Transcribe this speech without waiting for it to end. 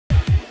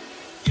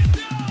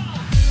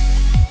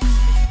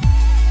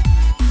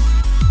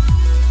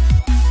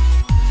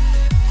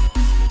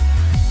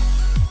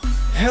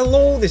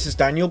Hello, this is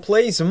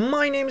DanielPlays.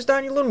 My name is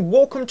Daniel and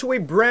welcome to a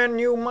brand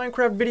new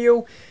Minecraft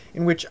video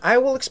in which I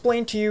will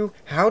explain to you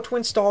how to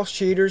install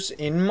shaders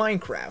in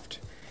Minecraft.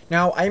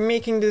 Now, I'm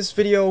making this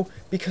video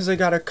because I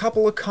got a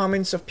couple of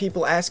comments of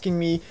people asking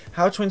me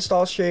how to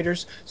install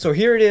shaders. So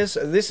here it is.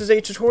 This is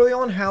a tutorial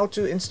on how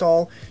to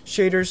install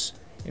shaders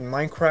in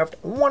Minecraft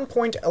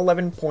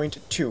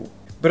 1.11.2.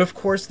 But of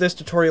course, this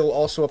tutorial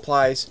also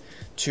applies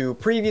to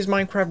previous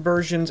Minecraft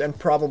versions and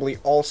probably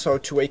also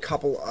to a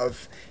couple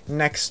of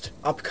next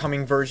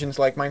upcoming versions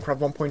like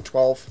Minecraft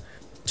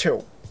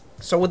 1.12.2.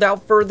 So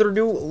without further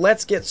ado,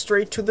 let's get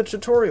straight to the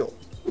tutorial.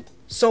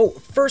 So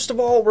first of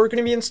all, we're going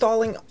to be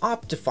installing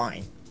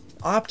Optifine.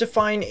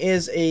 Optifine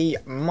is a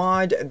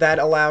mod that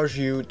allows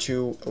you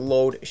to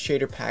load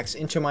shader packs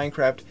into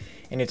Minecraft,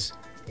 and it's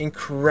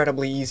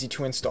incredibly easy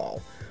to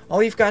install.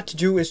 All you've got to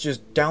do is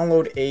just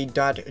download a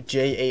 .jar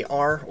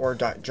or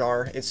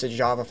 .jar. It's a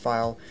Java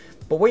file.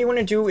 But what you want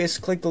to do is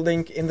click the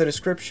link in the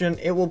description.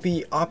 It will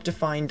be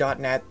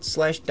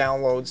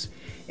optifine.net/downloads.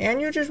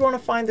 And you just want to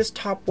find this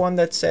top one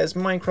that says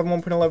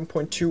Minecraft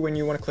 1.11.2, and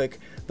you want to click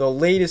the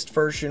latest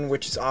version,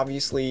 which is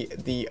obviously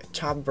the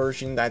top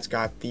version that's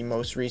got the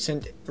most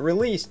recent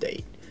release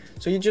date.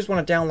 So you just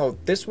want to download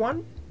this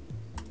one,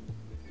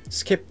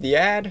 skip the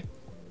ad,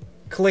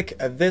 click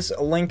this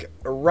link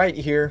right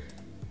here.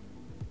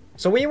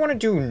 So what you want to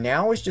do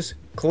now is just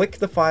click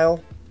the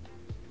file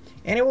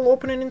and it will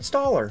open an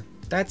installer.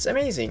 That's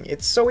amazing.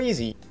 It's so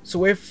easy.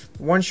 So if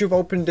once you've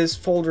opened this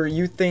folder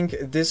you think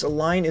this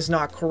line is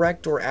not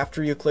correct, or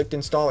after you clicked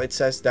install it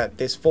says that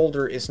this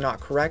folder is not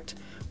correct,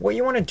 what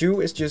you want to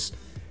do is just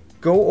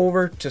go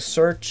over to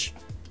search,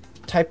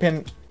 type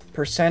in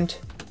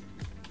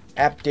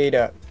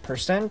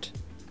 %appdata%,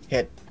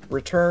 hit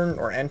return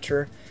or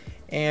enter,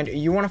 and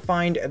you want to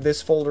find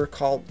this folder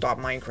called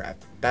 .minecraft.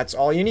 That's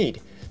all you need.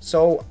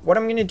 So what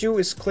I'm going to do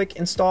is click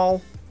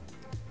install.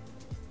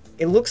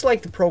 It looks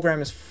like the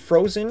program is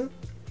frozen,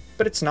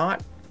 but it's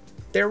not.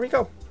 There we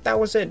go. That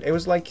was it. It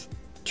was like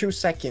 2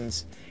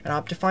 seconds. And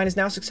Optifine is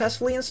now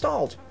successfully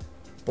installed.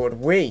 But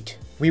wait,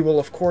 we will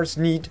of course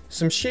need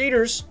some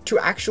shaders to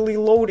actually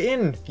load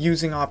in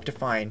using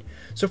Optifine.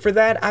 So for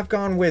that I've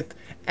gone with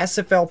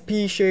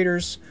SFLP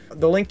shaders.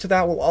 The link to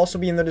that will also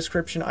be in the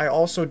description. I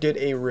also did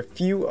a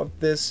review of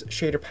this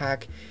shader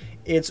pack.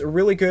 It's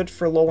really good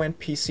for low-end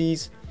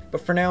PCs.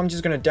 But for now, I'm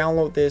just going to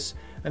download this.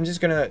 I'm just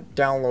going to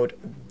download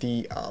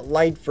the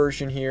light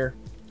version here.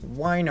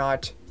 Why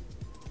not?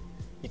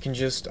 You can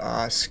just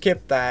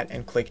skip that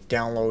and click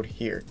download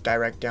here.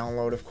 Direct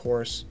download, of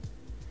course.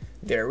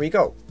 There we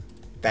go.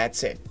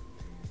 That's it.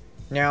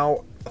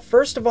 Now,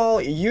 first of all,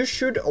 you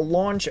should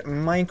launch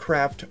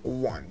Minecraft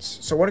once.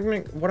 So what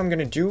I'm going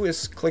to do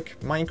is click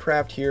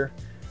Minecraft here.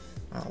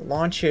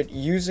 Launch it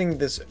using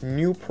this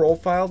new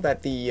profile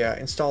that the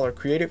installer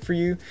created for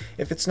you.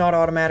 If it's not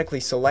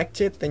automatically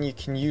selected, then you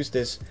can use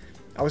this,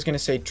 I was going to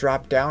say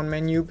drop down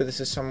menu, but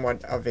this is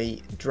somewhat of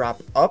a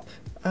drop up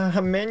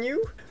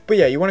menu. But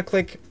yeah, you want to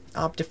click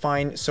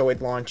Optifine so it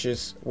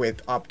launches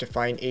with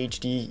Optifine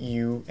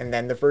HDU and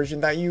then the version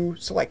that you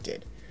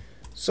selected.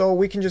 So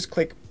we can just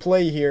click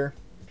play here.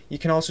 You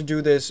can also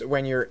do this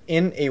when you're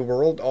in a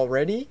world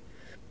already,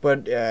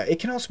 but it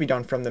can also be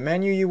done from the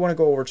menu. You want to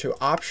go over to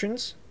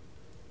options,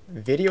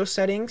 video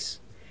settings,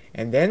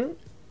 and then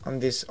on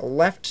this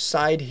left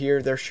side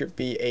here there should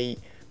be a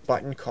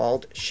button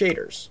called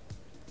shaders,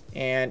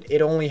 and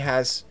it only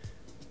has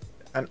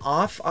an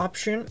off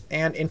option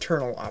and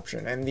internal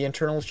option, and the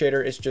internal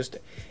shader is just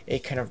a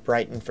kind of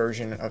brightened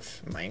version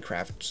of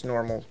Minecraft's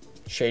normal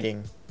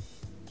shading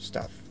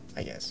stuff,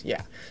 I guess.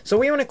 Yeah, so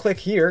what we want to click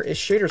here is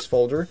shaders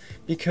folder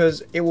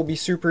because it will be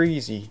super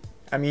easy.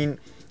 I mean,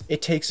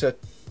 it takes a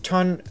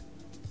ton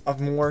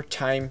of more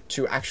time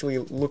to actually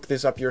look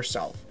this up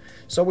yourself.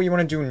 So what you want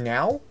to do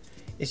now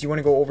is you want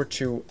to go over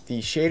to the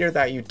shader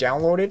that you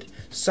downloaded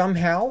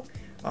somehow.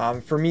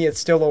 For me it's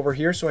still over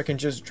here, so I can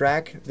just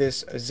drag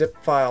this zip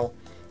file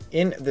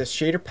in this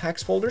shader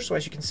packs folder. So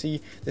as you can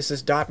see, this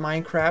is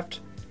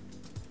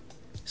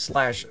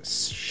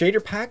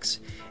 .minecraft/shaderpacks,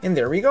 and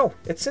there we go,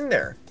 it's in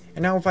there.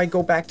 And now if I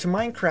go back to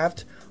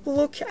Minecraft,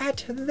 look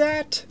at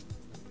that.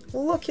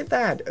 Look at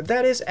that.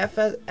 That is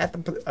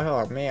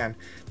oh man,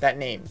 that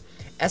name.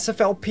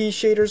 SFLP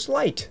Shaders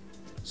Lite.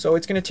 So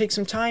it's going to take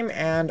some time,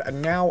 and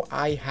now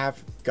I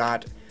have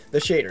got the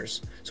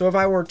shaders. So if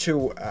I were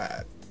to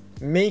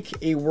make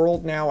a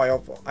world now,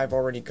 I've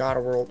already got a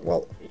world.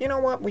 Well, you know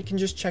what? We can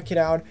just check it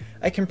out.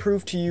 I can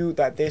prove to you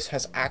that this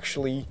has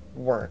actually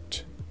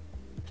worked.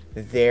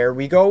 There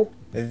we go.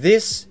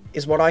 This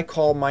is what I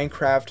call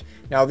Minecraft.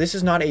 Now, this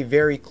is not a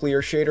very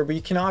clear shader, but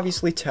you can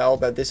obviously tell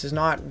that this is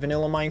not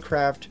vanilla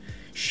Minecraft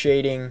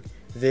shading.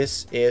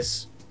 This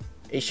is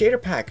a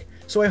shader pack.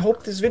 So I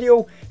hope this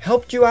video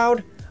helped you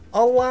out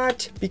a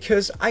lot,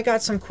 because I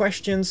got some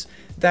questions.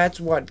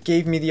 That's what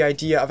gave me the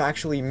idea of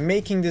actually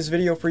making this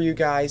video for you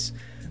guys.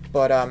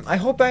 But I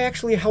hope I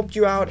actually helped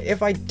you out.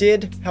 If I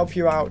did help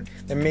you out,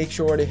 then make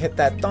sure to hit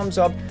that thumbs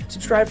up,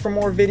 subscribe for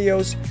more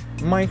videos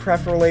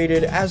Minecraft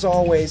related as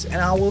always, and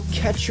I will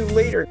catch you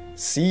later.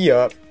 See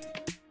ya.